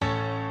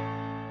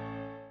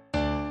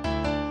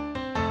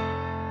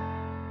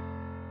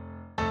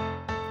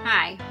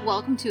Hi,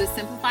 welcome to a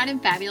Simplified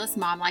and Fabulous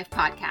Mom Life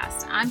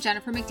podcast. I'm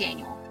Jennifer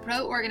McDaniel,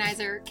 pro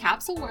organizer,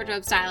 capsule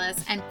wardrobe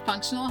stylist, and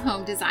functional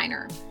home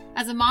designer.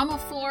 As a mom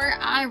of four,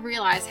 I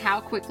realize how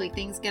quickly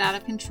things get out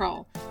of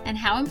control and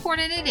how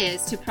important it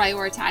is to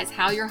prioritize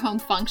how your home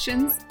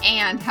functions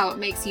and how it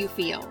makes you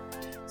feel.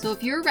 So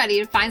if you're ready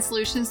to find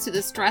solutions to the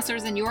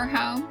stressors in your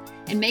home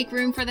and make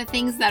room for the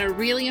things that are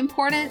really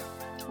important,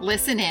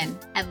 listen in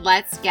and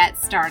let's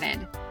get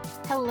started.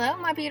 Hello,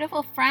 my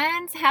beautiful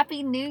friends.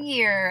 Happy New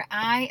Year.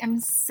 I am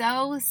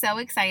so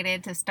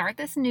excited to start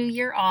this new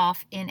year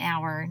off in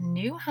our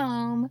new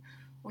home.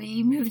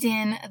 We moved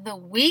in the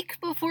week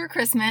before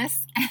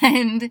Christmas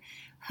and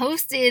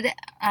hosted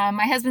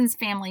my husband's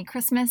family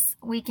Christmas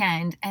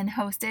weekend and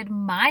hosted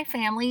my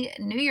family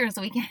New Year's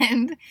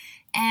weekend.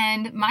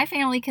 And my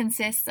family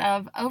consists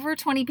of over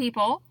 20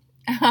 people.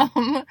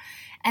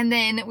 And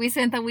then we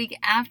spent the week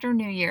after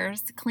New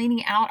Year's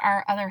cleaning out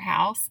our other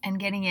house and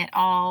getting it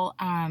all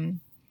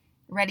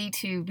ready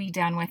to be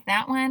done with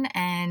that one.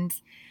 And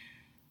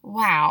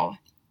wow,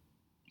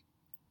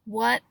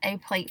 what a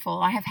plateful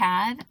I have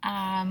had.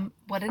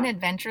 What an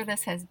adventure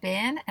this has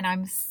been. And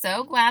I'm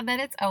so glad that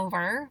it's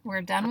over.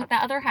 We're done with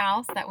that other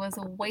house that was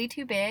way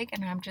too big.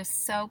 And I'm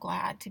just so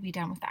glad to be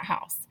done with that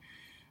house.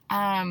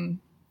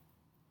 I'm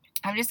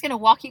just going to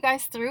walk you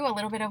guys through a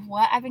little bit of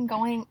what I've been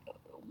going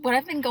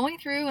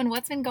through and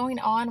what's been going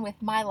on with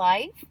my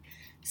life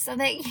so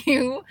that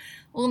you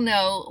will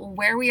know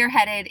where we are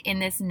headed in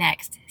this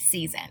next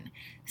season.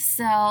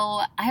 So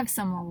I have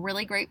some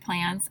really great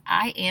plans.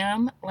 I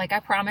am, like I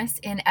promised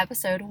in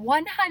episode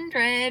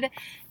 100,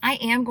 I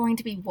am going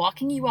to be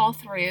walking you all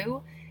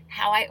through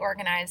how I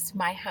organized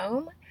my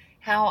home,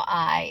 how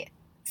I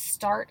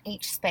start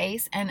each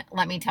space. And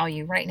let me tell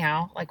you right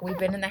now, like we've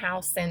been in the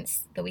house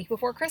since the week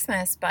before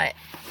Christmas, but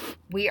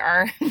we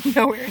are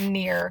nowhere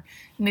near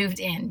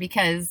moved in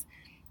because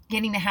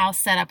getting the house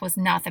set up was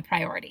not the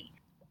priority.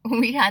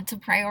 We had to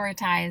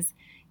prioritize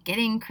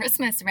getting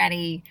Christmas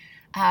ready,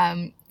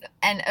 and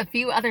a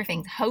few other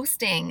things.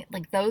 Hosting,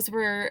 like those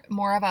were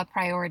more of a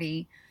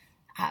priority.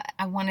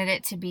 I wanted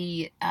it to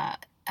be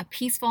a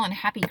peaceful and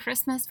happy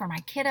Christmas for my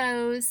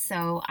kiddos,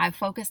 so I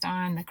focused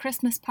on the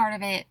Christmas part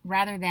of it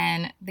rather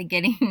than the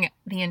getting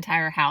the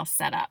entire house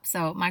set up.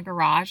 So my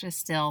garage is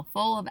still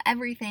full of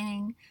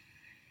everything.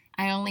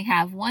 I only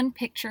have one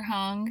picture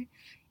hung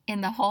in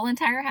the whole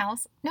entire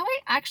house. No,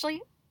 wait,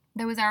 actually,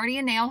 there was already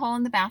a nail hole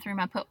in the bathroom.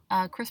 I put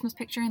a Christmas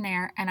picture in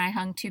there, and I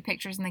hung 2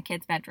 pictures in the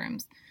kids'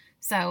 bedrooms.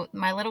 So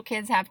my little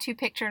kids have 2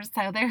 pictures,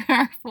 so there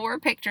are 4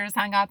 pictures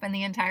hung up in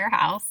the entire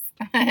house.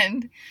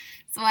 And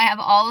so I have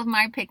all of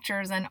my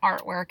pictures and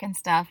artwork and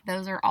stuff.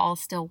 Those are all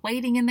still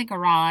waiting in the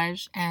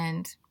garage,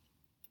 and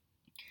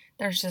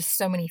there's just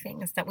so many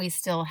things that we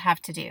still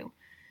have to do.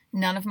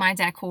 None of my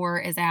decor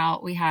is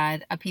out. We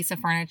had a piece of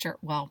furniture,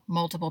 well,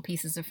 multiple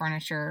pieces of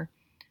furniture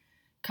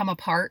come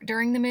apart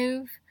during the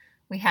move.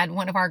 We had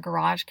one of our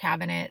garage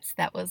cabinets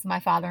that was my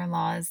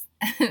father-in-law's.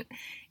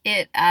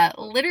 It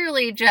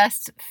literally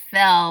just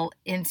fell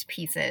into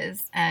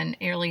pieces and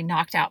nearly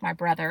knocked out my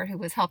brother who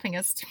was helping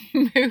us to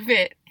move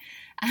it.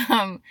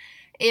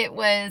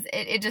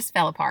 It just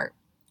fell apart.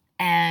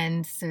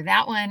 And so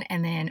that one,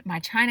 and then my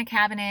china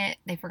cabinet,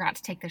 they forgot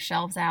to take the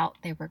shelves out.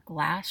 They were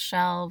glass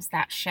shelves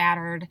that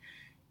shattered.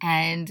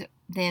 And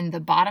then the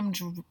bottom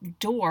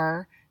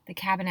door, the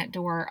cabinet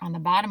door on the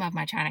bottom of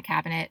my china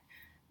cabinet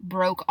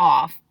broke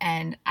off,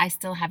 and I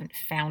still haven't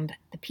found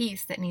the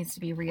piece that needs to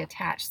be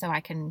reattached so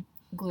I can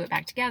glue it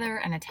back together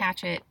and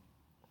attach it.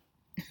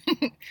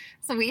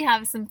 So we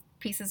have some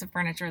pieces of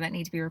furniture that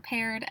need to be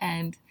repaired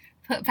and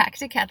put back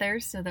together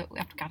so that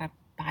I've got to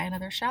buy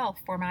another shelf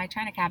for my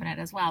china cabinet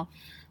as well.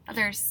 But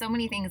there's so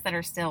many things that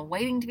are still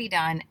waiting to be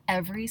done.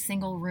 Every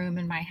single room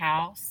in my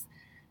house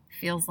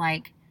feels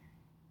like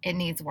it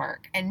needs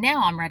work. And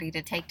now I'm ready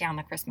to take down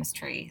the Christmas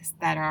trees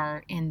that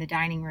are in the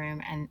dining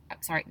room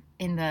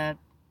in the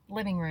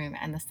living room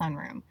and the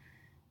sunroom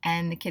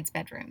and the kids'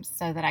 bedrooms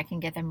so that I can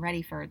get them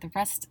ready for the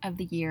rest of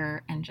the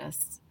year and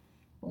just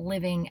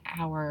living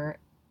our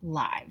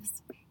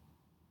lives.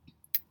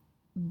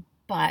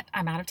 But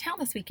I'm out of town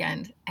this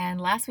weekend,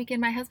 and last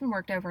weekend my husband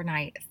worked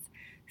overnight.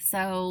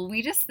 So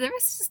there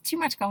was just too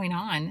much going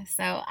on.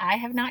 So I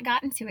have not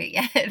gotten to it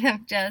yet.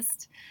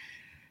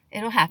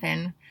 It'll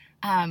happen.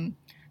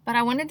 But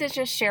I wanted to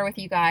just share with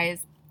you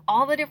guys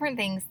all the different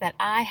things that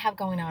I have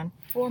going on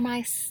for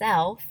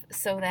myself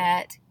so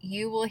that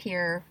you will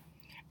hear,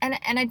 and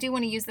I do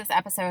want to use this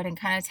episode and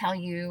kind of tell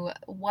you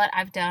what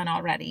I've done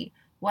already,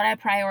 what I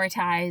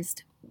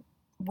prioritized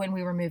when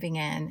we were moving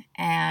in,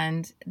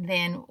 and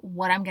then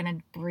what I'm going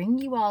to bring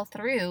you all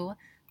through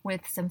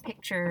with some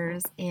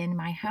pictures in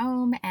my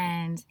home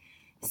and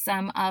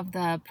some of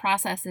the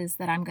processes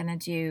that I'm going to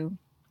do,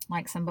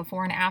 like some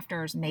before and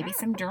afters, maybe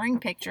some during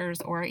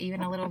pictures, or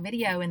even a little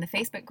video in the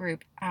Facebook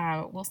group.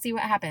 We'll see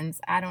what happens.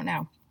 I don't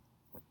know.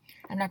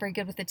 I'm not very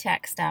good with the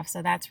tech stuff,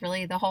 so that's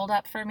really the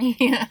holdup for me.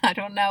 I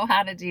don't know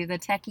how to do the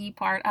techie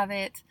part of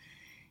it,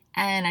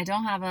 and I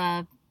don't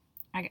have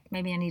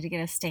maybe I need to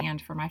get a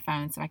stand for my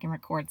phone so I can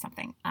record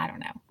something. I don't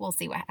know. We'll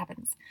see what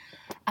happens.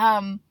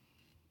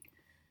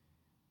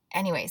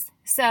 Anyways,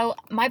 so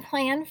my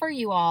plan for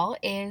you all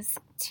is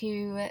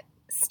to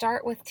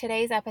start with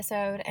today's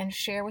episode and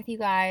share with you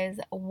guys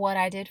what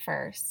I did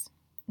first.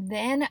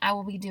 Then I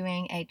will be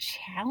doing a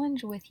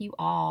challenge with you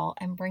all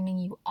and bringing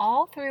you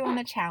all through on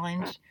the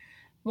challenge.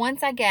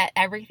 Once I get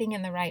everything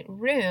in the right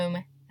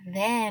room,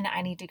 then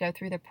I need to go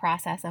through the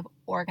process of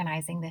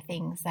organizing the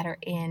things that are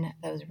in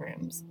those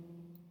rooms.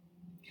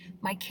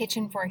 My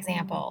kitchen, for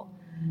example,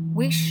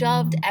 we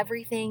shoved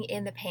everything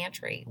in the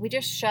pantry. We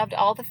just shoved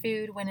all the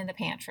food went in the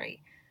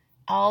pantry.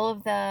 All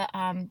of the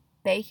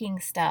baking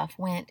stuff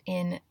went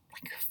in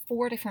like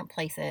 4 different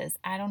places.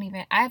 I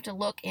have to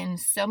look in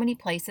so many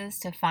places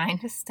to find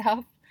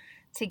stuff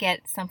to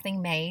get something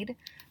made.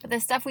 But the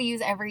stuff we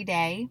use every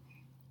day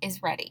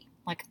is ready.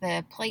 Like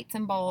the plates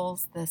and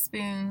bowls, the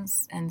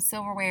spoons and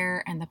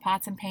silverware, and the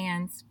pots and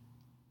pans.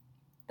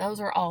 Those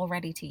are all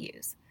ready to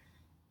use.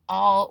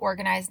 All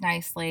organized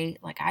nicely.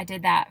 Like I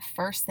did that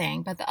first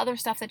thing. But the other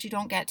stuff that you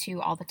don't get to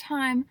all the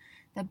time,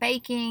 the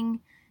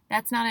baking,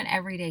 that's not an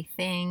everyday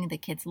thing. The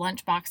kids'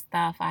 lunchbox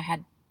stuff,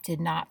 did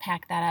not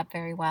pack that up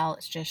very well.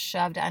 It's just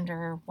shoved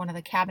under one of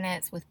the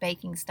cabinets with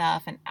baking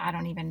stuff, and I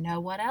don't even know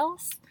what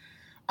else.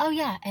 Oh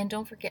yeah, and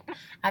don't forget,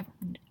 I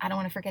don't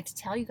want to forget to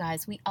tell you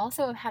guys, we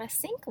also have had a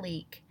sink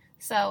leak.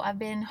 So I've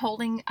been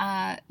holding,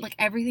 like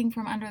everything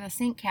from under the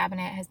sink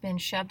cabinet has been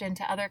shoved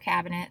into other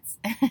cabinets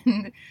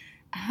and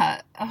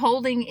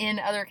holding in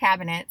other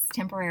cabinets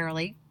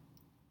temporarily.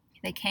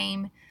 They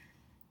came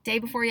day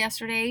before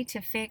yesterday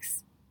to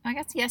fix, I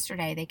guess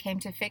yesterday, they came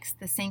to fix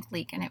the sink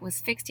leak, and it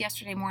was fixed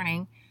yesterday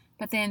morning.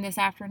 But then this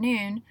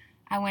afternoon,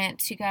 I went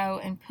to go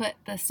and put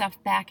the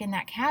stuff back in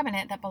that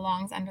cabinet that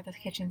belongs under the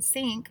kitchen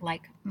sink,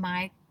 like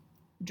my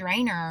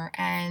drainer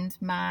and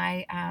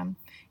my,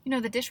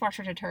 the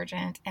dishwasher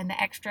detergent and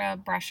the extra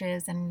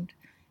brushes and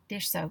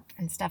dish soap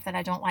and stuff that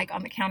I don't like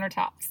on the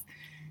countertops.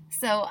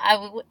 So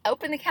I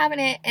opened the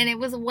cabinet and it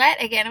was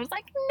wet again. I was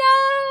like,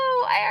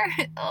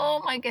 no,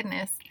 oh my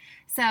goodness.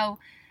 So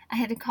I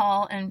had to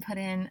call and put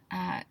in,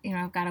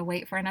 I've got to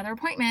wait for another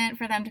appointment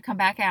for them to come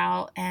back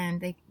out, and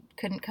they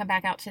couldn't come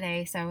back out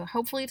today. So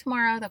hopefully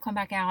tomorrow they'll come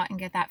back out and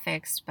get that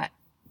fixed. But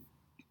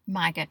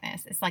my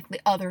goodness, it's like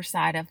the other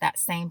side of that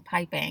same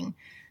piping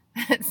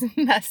that's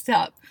messed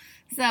up.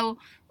 So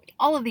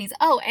all of these,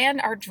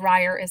 and our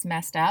dryer is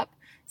messed up.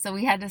 So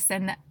we had to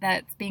send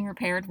that's being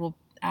repaired. We'll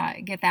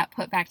get that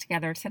put back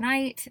together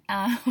tonight.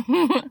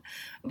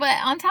 But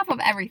on top of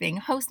everything,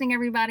 hosting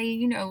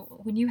everybody,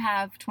 when you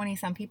have 20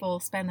 some people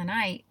spend the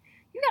night,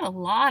 you got a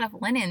lot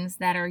of linens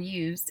that are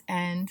used.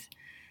 And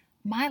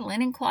my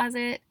linen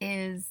closet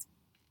it's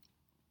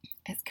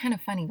kind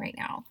of funny right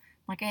now.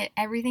 Like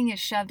everything is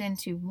shoved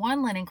into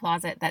one linen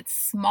closet that's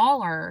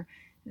smaller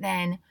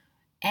than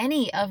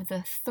any of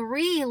the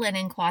 3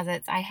 linen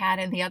closets I had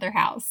in the other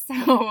house.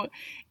 So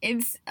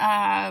it's,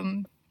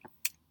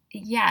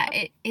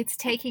 it's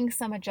taking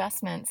some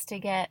adjustments to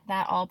get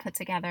that all put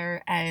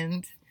together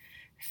and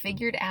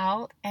figured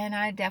out. And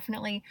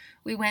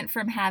we went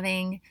from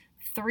having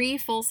 3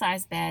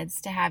 full-size beds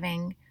to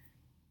having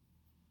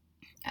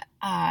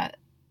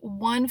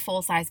 1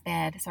 full-size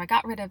bed. So I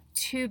got rid of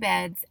 2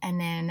 beds and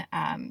then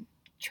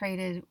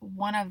traded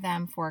one of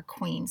them for a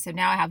queen. So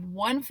now I have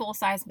 1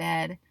 full-size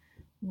bed,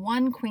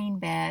 1 queen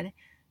bed,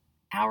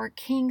 our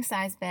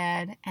king-size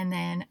bed, and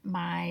then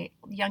my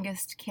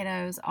youngest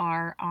kiddos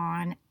are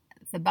on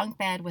the bunk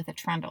bed with a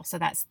trundle. So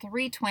that's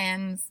 3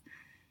 twins,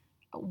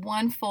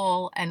 1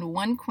 full and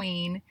 1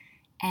 queen,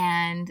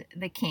 and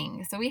the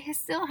king. So we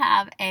still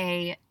have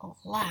a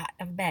lot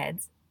of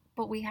beds,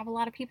 but we have a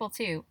lot of people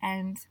too.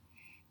 And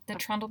the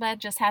trundle bed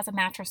just has a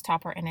mattress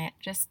topper in it.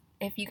 Just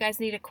if you guys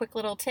need a quick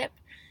little tip,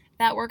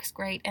 that works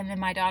great. And then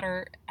my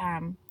daughter,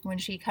 when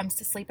she comes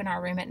to sleep in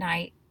our room at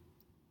night,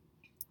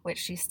 which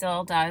she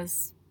still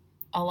does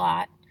a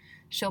lot,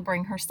 she'll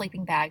bring her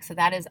sleeping bag. So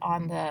that is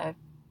on the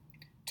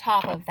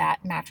top of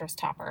that mattress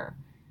topper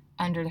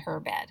under her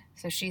bed.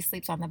 So she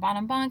sleeps on the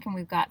bottom bunk, and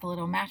we've got the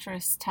little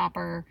mattress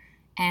topper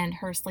and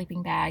her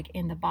sleeping bag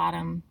in the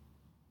bottom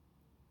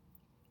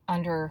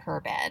under her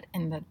bed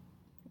in the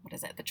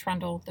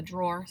trundle, the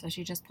drawer. So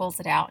she just pulls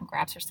it out and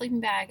grabs her sleeping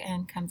bag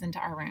and comes into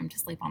our room to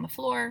sleep on the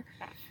floor,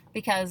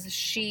 because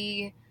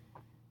she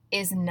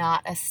is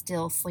not a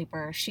still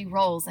sleeper. She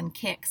rolls and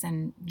kicks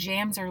and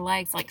jams her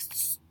legs, like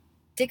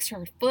sticks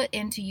her foot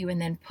into you and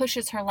then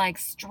pushes her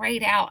legs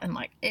straight out, and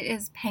like it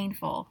is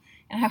painful.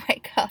 And I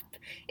wake up,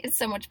 it's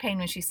so much pain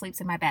when she sleeps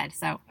in my bed.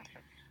 So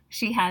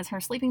she has her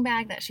sleeping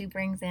bag that she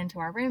brings into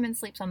our room and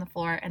sleeps on the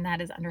floor, and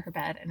that is under her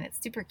bed, and it's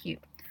super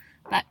cute.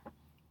 But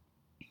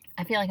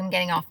I feel like I'm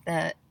getting off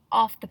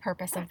the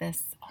purpose of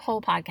this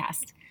whole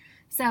podcast.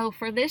 So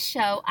for this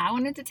show, I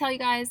wanted to tell you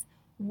guys,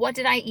 what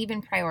did I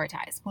even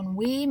prioritize? When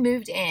we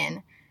moved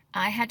in,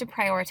 I had to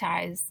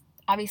prioritize.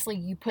 Obviously,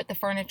 you put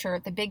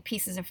the big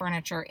pieces of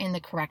furniture in the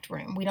correct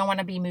room. We don't want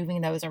to be moving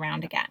those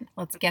around again.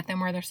 Let's get them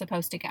where they're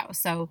supposed to go.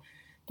 So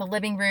the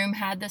living room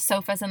had the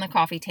sofas and the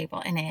coffee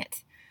table in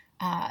it.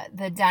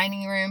 The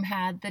dining room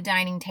had the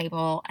dining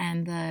table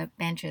and the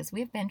benches.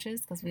 We have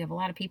benches because we have a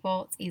lot of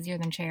people. It's easier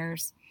than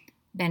chairs.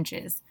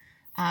 Benches.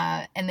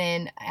 And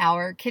then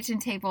our kitchen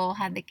table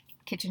had the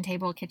kitchen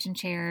table, kitchen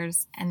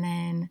chairs, and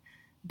then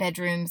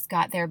bedrooms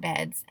got their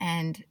beds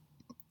and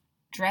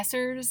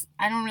dressers.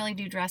 I don't really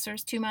do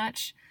dressers too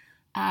much.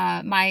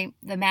 The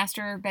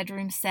master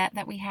bedroom set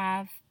that we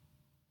have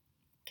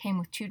came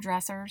with 2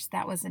 dressers.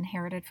 That was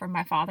inherited from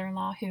my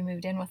father-in-law who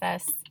moved in with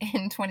us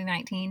in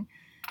 2019.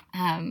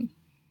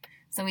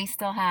 So we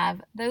still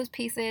have those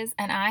pieces,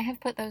 and I have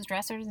put those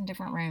dressers in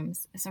different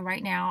rooms. So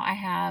right now I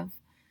have,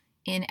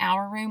 in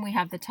our room, we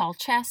have the tall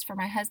chest for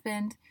my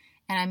husband,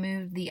 and I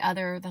moved the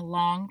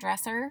long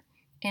dresser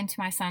into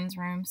my son's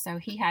room. So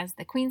he has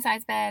the queen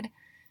size bed,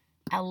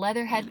 a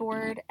leather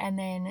headboard, and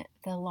then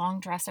the long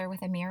dresser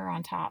with a mirror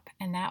on top.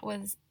 And then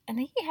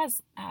he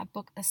has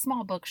a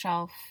small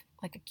bookshelf,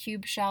 like a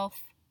cube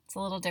shelf. It's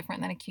a little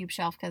different than a cube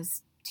shelf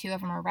because 2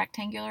 of them are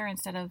rectangular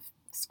instead of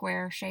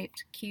square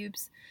shaped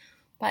cubes.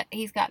 But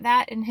he's got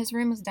that, and his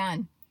room is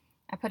done.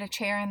 I put a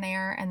chair in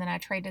there, and then I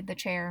traded the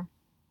chair.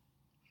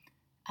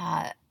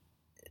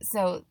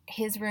 So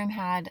his room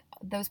had,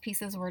 those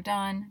pieces were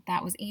done.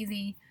 That was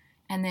easy.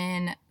 And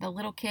then the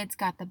little kids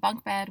got the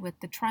bunk bed with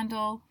the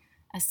trundle,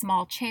 a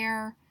small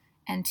chair,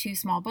 and 2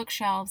 small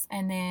bookshelves.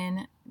 And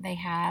then they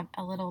have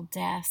a little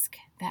desk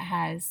that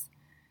has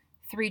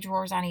 3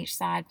 drawers on each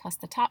side plus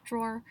the top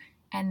drawer,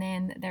 and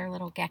then their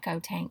little gecko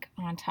tank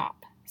on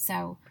top.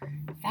 So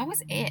that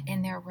was it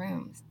in their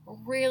rooms.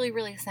 Really,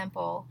 really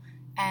simple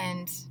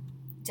and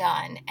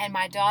done. And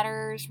my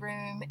daughter's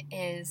room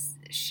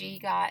she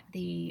got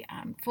the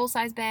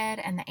full-size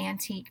bed and the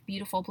antique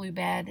beautiful blue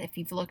bed. If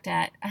you've looked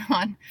at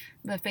on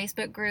the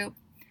Facebook group,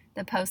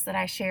 the post that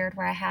I shared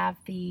where I have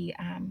the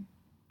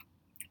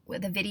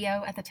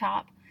video at the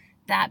top,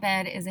 that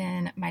bed is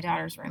in my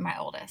daughter's room, my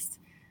oldest.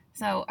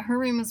 So her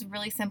room was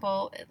really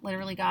simple. It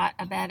literally got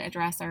a bed, a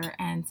dresser,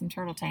 and some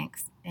turtle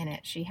tanks in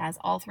it. She has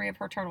all 3 of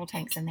her turtle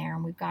tanks in there,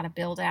 and we've got to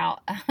build out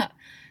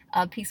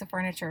a piece of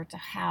furniture to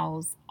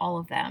house all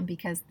of them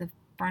because the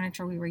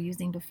furniture we were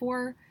using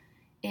before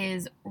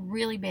is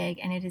really big,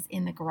 and it is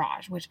in the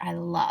garage, which I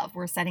love.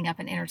 We're setting up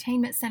an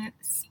entertainment center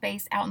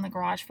space out in the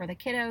garage for the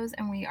kiddos,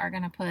 and we are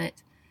going to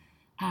put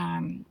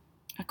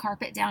a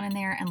carpet down in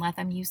there and let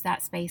them use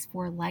that space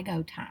for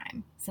Lego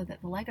time so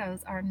that the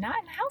Legos are not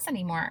in the house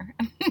anymore.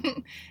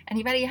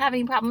 Anybody have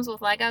any problems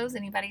with Legos?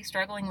 Anybody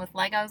struggling with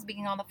Legos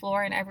being on the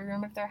floor in every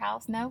room of their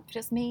house? No,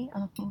 just me?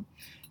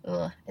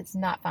 Ugh, it's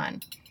not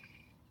fun.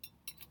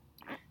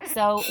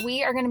 So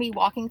we are going to be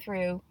walking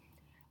through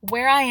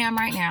where I am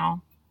right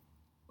now.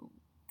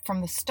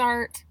 From the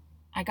start,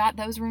 I got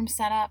those rooms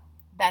set up.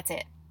 That's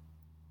it.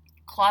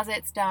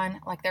 Closet's done.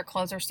 Like, their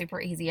clothes are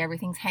super easy.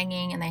 Everything's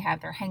hanging, and they have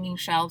their hanging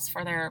shelves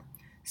for their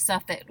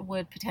stuff that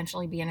would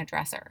potentially be in a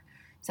dresser.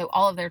 So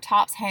all of their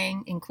tops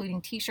hang,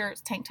 including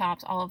t-shirts, tank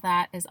tops, all of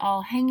that is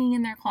all hanging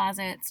in their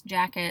closets,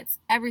 jackets,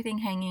 everything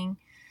hanging,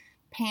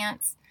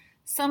 pants.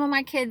 Some of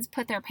my kids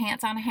put their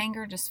pants on a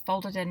hanger, just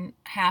folded in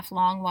half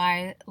long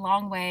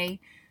way,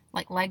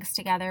 like legs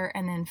together,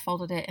 and then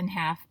folded it in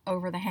half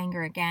over the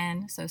hanger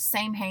again. So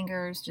same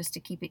hangers, just to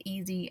keep it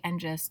easy, and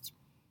just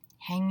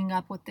hanging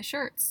up with the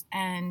shirts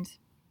and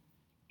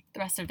the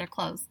rest of their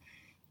clothes.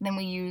 Then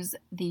we use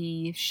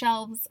the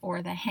shelves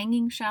or the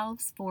hanging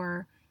shelves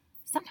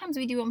sometimes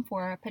we do them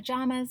for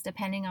pajamas,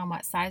 depending on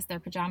what size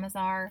their pajamas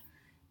are.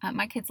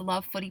 My kids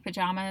love footy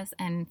pajamas,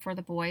 and for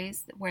the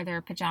boys, where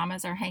their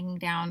pajamas are hanging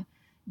down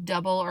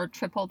double or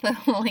triple the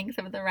length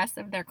of the rest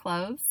of their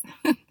clothes.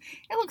 It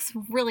looks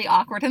really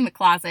awkward in the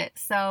closet.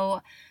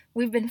 So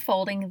we've been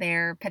folding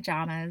their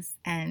pajamas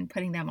and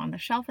putting them on the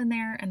shelf in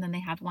there. And then they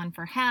have one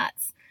for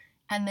hats,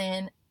 and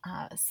then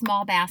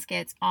small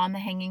baskets on the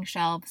hanging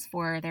shelves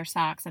for their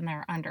socks and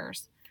their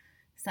unders.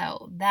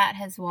 So that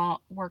has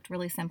worked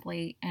really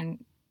simply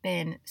and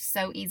been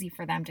so easy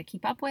for them to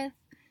keep up with.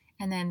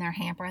 And then their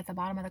hamper at the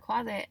bottom of the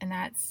closet, and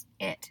that's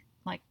it.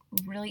 Like,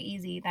 really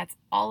easy. That's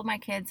all of my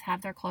kids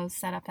have their clothes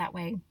set up that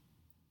way.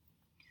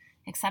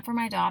 Except for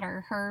my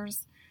daughter.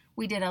 Hers,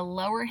 we did a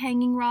lower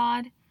hanging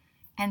rod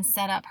and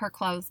set up her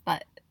clothes,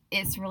 but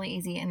it's really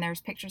easy. And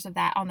there's pictures of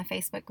that on the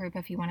Facebook group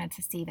if you wanted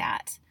to see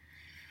that.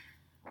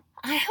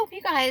 I hope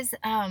you guys,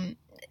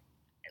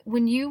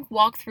 when you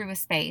walk through a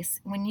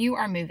space, when you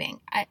are moving,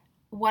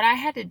 what I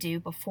had to do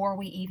before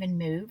we even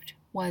moved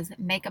was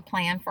make a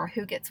plan for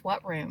who gets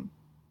what room.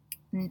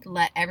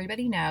 Let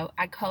everybody know.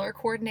 I color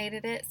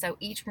coordinated it, so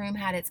each room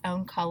had its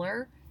own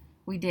color.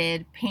 We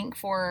did pink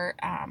for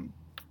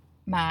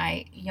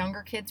my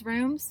younger kids'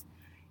 rooms,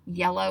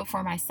 yellow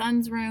for my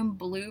son's room,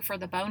 blue for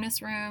the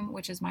bonus room,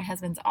 which is my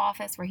husband's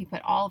office, where he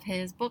put all of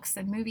his books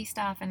and movie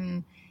stuff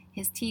and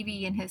his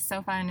TV and his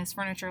sofa and his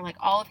furniture. Like,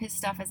 all of his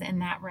stuff is in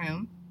that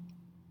room.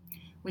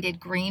 We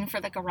did green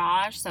for the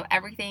garage, so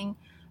everything,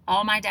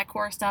 all my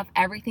decor stuff,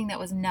 everything that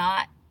was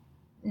not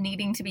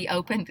needing to be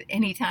opened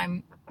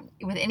anytime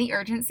with any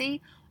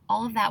urgency,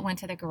 all of that went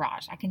to the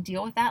garage. I can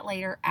deal with that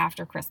later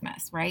after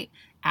Christmas, right?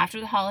 After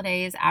the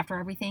holidays, after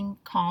everything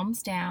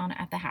calms down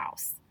at the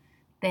house.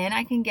 Then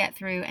I can get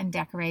through and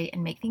decorate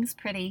and make things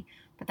pretty,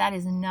 but that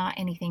is not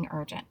anything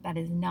urgent. That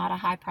is not a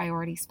high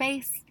priority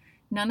space.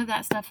 None of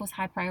that stuff was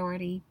high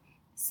priority.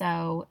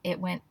 So it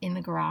went in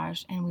the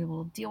garage, and we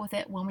will deal with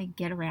it when we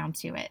get around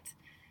to it.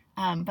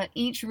 But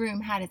each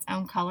room had its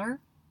own color.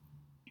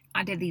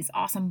 I did these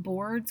awesome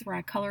boards where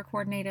I color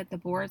coordinated the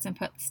boards and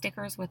put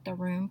stickers with the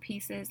room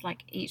pieces.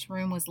 Like each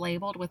room was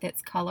labeled with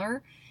its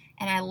color,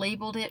 and I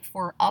labeled it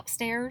for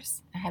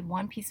upstairs. I had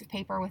one piece of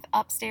paper with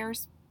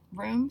upstairs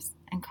rooms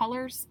and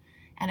colors,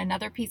 and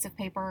another piece of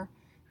paper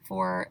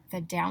for the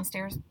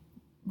downstairs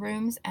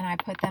rooms, and I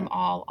put them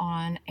all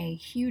on a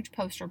huge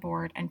poster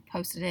board and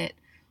posted it,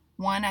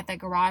 one at the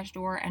garage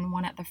door and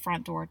one at the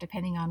front door,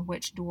 depending on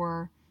which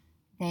door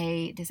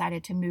they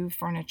decided to move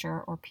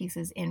furniture or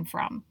pieces in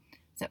from.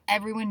 So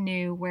everyone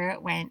knew where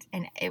it went,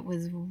 and it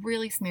was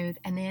really smooth.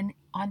 And then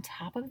on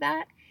top of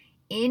that,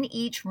 in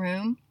each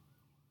room,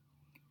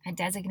 I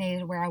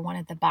designated where I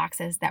wanted the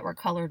boxes that were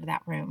colored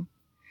that room.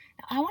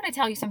 Now, I want to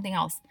tell you something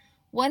else.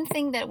 One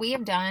thing that we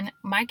have done,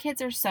 my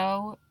kids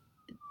are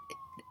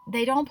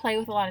they don't play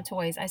with a lot of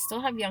toys. I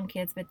still have young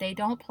kids, but they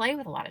don't play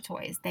with a lot of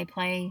toys. They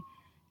play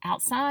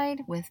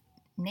outside with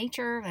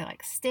nature. They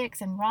like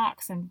sticks and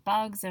rocks and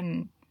bugs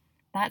and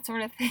that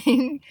sort of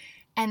thing.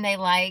 And they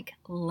like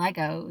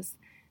Legos.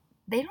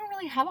 They don't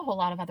really have a whole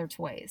lot of other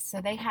toys.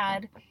 So they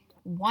had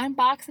one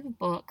box of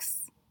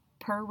books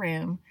per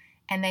room,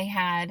 and they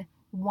had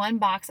one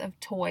box of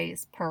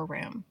toys per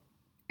room.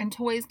 And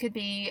toys could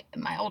be,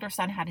 my older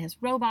son had his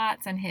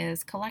robots and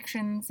his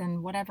collections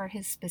and whatever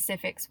his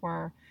specifics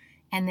were.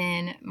 And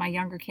then my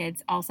younger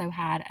kids also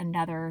had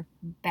another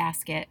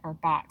basket or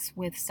box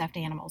with stuffed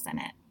animals in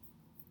it.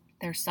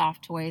 They're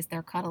soft toys,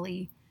 they're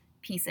cuddly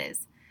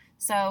pieces.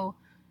 So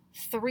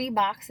 3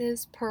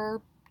 boxes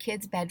per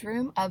kid's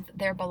bedroom of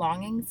their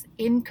belongings,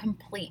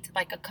 incomplete,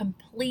 like a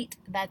complete,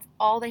 that's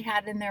all they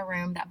had in their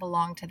room that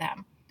belonged to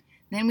them.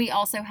 Then we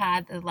also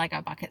had the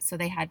Lego buckets. So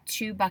they had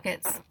 2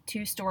 buckets,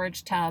 2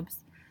 storage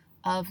tubs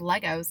of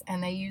Legos,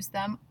 and they used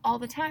them all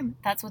the time.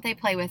 That's what they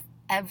play with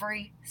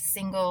every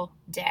single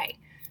day.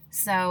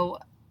 So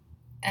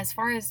as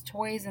far as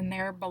toys and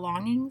their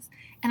belongings,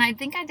 and I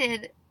think I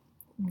did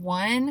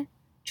 1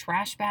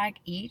 trash bag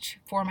each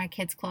for my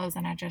kids' clothes,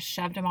 and I just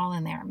shoved them all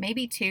in there.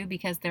 Maybe 2,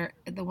 because they're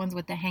the ones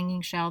with the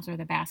hanging shelves or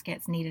the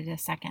baskets needed a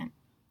second.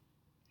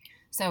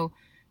 So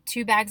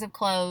 2 bags of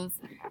clothes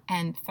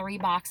and 3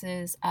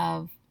 boxes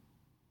of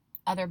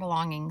other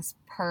belongings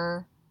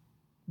per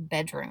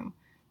bedroom.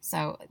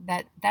 So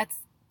that's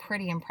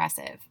pretty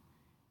impressive.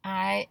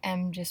 I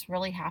am just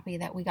really happy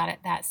that we got it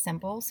that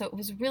simple. So it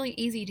was really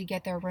easy to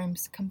get their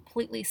rooms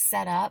completely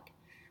set up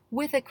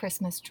with a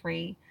Christmas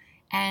tree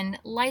and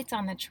lights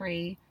on the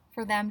tree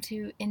for them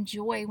to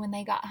enjoy when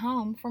they got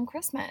home from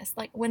Christmas.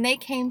 Like when they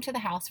came to the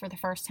house for the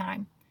first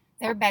time,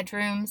 their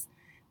bedrooms,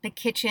 the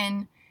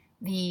kitchen,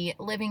 the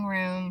living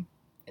room,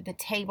 the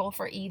table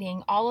for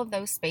eating, all of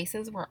those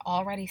spaces were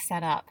already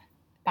set up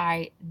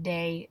by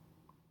day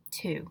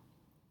 2,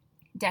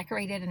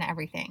 decorated and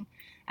everything.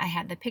 I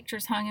had the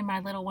pictures hung in my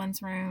little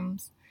ones'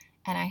 rooms,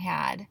 and I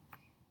had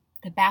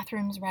the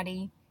bathrooms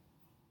ready,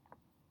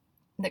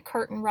 the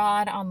curtain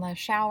rod on the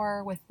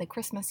shower with the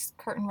Christmas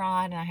curtain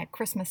rod, and I had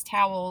Christmas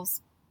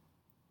towels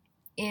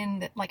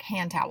like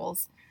hand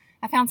towels.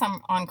 I found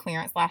some on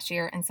clearance last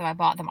year, and so I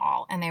bought them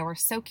all, and they were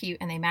so cute,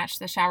 and they matched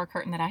the shower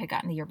curtain that I had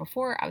gotten the year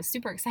before. I was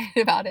super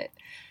excited about it.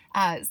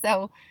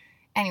 So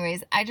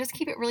anyways, I just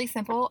keep it really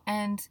simple,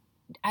 and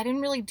I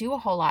didn't really do a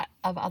whole lot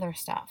of other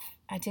stuff.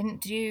 I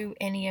didn't do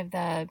any of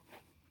the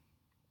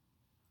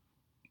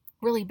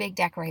really big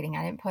decorating.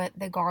 I didn't put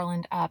the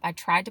garland up. I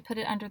tried to put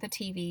it under the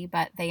TV,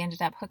 but they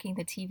ended up hooking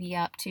the TV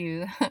up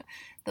to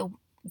the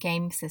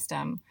game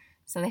system.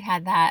 So they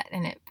had that,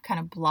 and it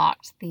kind of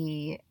blocked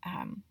the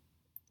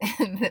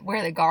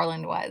where the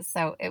garland was.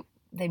 So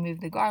they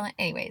moved the garland.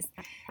 Anyways,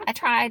 I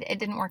tried. It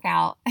didn't work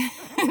out.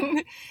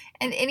 And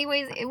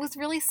anyways, it was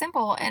really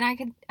simple, and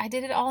I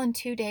did it all in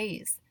 2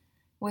 days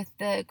with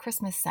the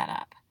Christmas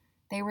setup.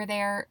 They were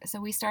there, so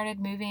we started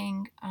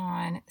moving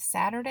on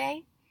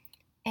Saturday,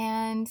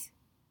 and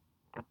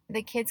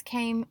the kids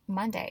came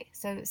Monday.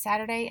 So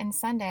Saturday and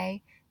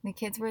Sunday, the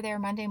kids were there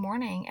Monday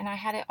morning, and I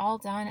had it all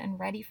done and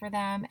ready for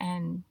them,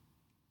 and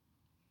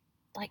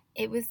like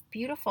it was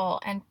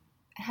beautiful and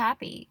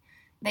happy.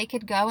 They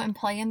could go and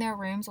play in their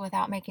rooms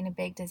without making a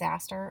big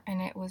disaster,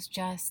 and it was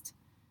just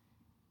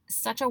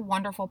such a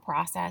wonderful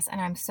process,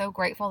 and I'm so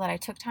grateful that I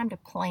took time to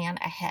plan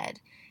ahead.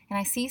 And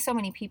I see so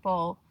many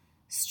people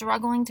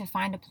struggling to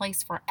find a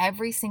place for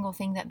every single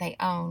thing that they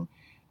own,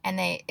 and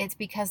it's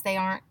because they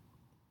aren't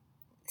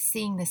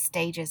seeing the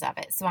stages of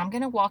it. So I'm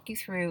going to walk you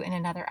through in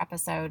another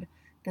episode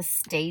the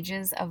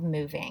stages of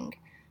moving.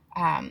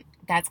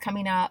 That's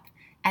coming up.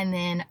 And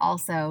then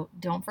also,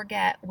 don't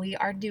forget, we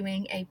are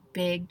doing a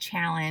big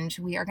challenge.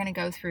 We are going to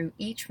go through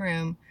each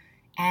room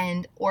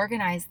and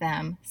organize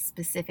them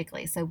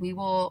specifically. So we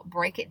will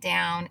break it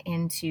down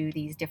into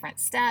these different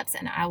steps,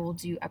 and I will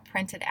do a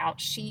printed out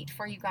sheet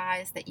for you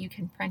guys that you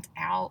can print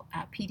out, a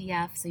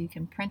PDF, so you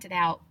can print it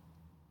out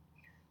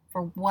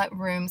for what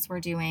rooms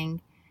we're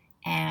doing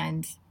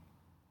and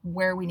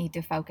where we need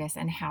to focus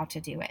and how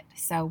to do it.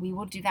 So we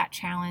will do that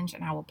challenge,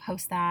 and I will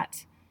post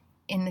that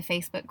in the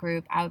Facebook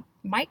group. I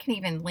can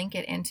even link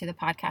it into the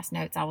podcast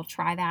notes. I will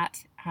try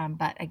that.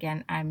 But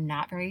again, I'm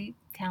not very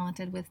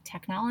talented with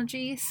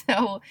technology.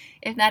 So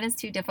if that is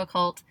too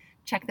difficult,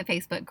 check the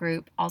Facebook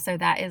group. Also,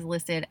 that is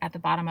listed at the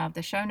bottom of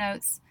the show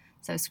notes.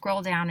 So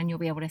scroll down and you'll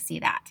be able to see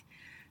that.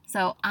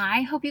 So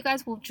I hope you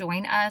guys will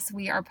join us.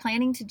 We are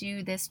planning to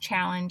do this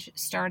challenge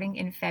starting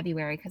in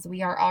February because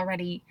we are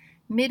already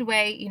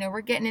midway.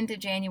 We're getting into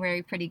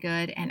January pretty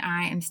good, and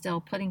I am still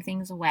putting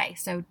things away.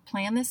 So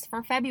plan this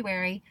for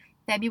February.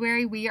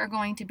 February, we are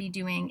going to be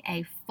doing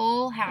a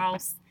full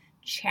house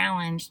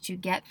challenge to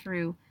get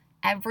through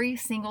every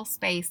single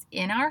space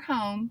in our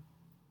home,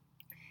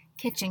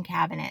 kitchen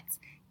cabinets,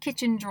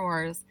 kitchen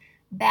drawers,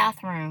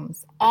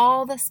 bathrooms,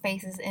 all the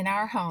spaces in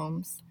our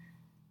homes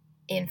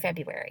in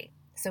February.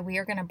 So we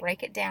are going to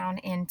break it down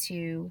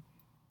into,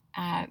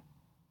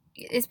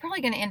 it's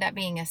probably going to end up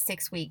being a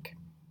 6-week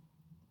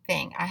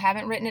thing. I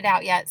haven't written it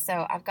out yet,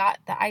 so I've got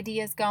the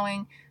ideas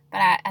going,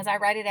 but as I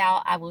write it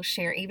out, I will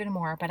share even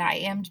more. But I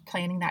am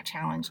planning that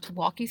challenge to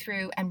walk you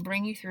through and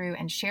bring you through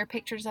and share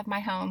pictures of my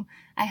home.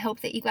 I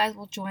hope that you guys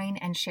will join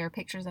and share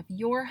pictures of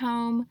your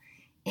home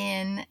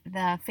in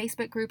the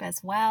Facebook group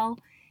as well.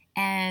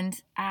 And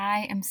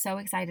I am so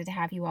excited to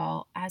have you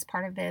all as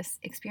part of this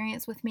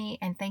experience with me.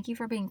 And thank you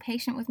for being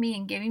patient with me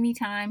and giving me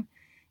time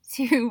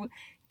to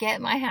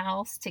get my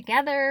house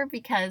together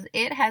because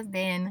it has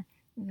been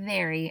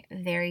very,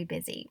 very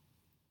busy.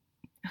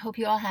 I hope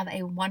you all have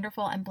a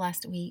wonderful and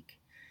blessed week.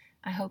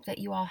 I hope that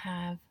you all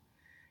have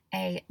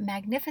a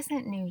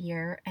magnificent new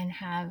year and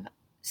have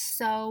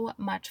so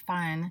much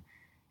fun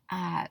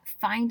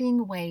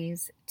finding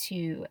ways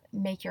to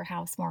make your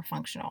house more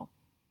functional.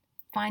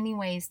 Finding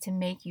ways to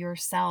make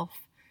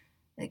yourself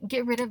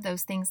get rid of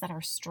those things that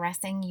are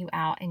stressing you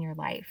out in your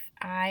life.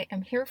 I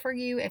am here for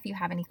you if you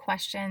have any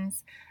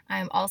questions.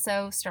 I'm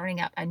also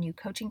starting up a new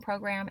coaching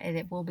program, and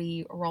it will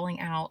be rolling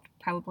out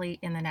probably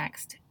in the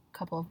next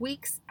couple of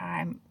weeks.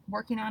 I'm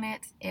working on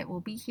it. It will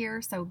be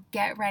here, so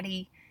get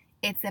ready.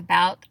 It's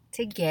about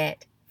to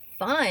get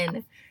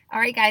fun.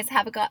 All right, guys,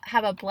 have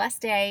a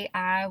blessed day.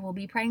 I will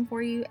be praying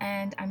for you,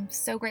 and I'm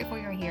so grateful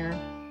you're here.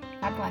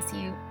 God bless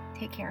you.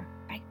 Take care.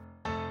 Bye.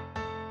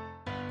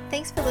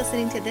 Thanks for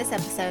listening to this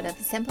episode of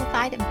the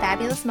Simplified and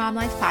Fabulous Mom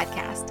Life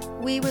podcast.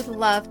 We would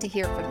love to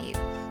hear from you.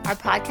 Our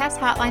podcast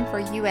hotline for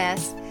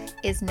US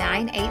is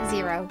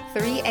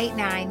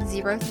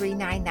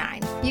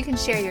 980-389-0399. You can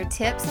share your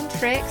tips and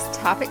tricks,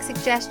 topic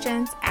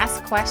suggestions,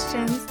 ask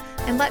questions,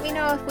 and let me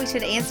know if we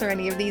should answer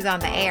any of these on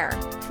the air.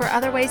 For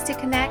other ways to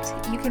connect,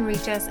 you can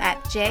reach us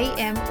at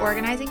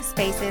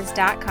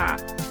jmorganizingspaces.com.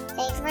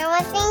 Thanks for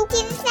listening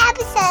to this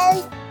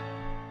episode.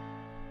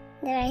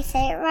 Did I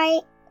say it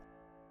right?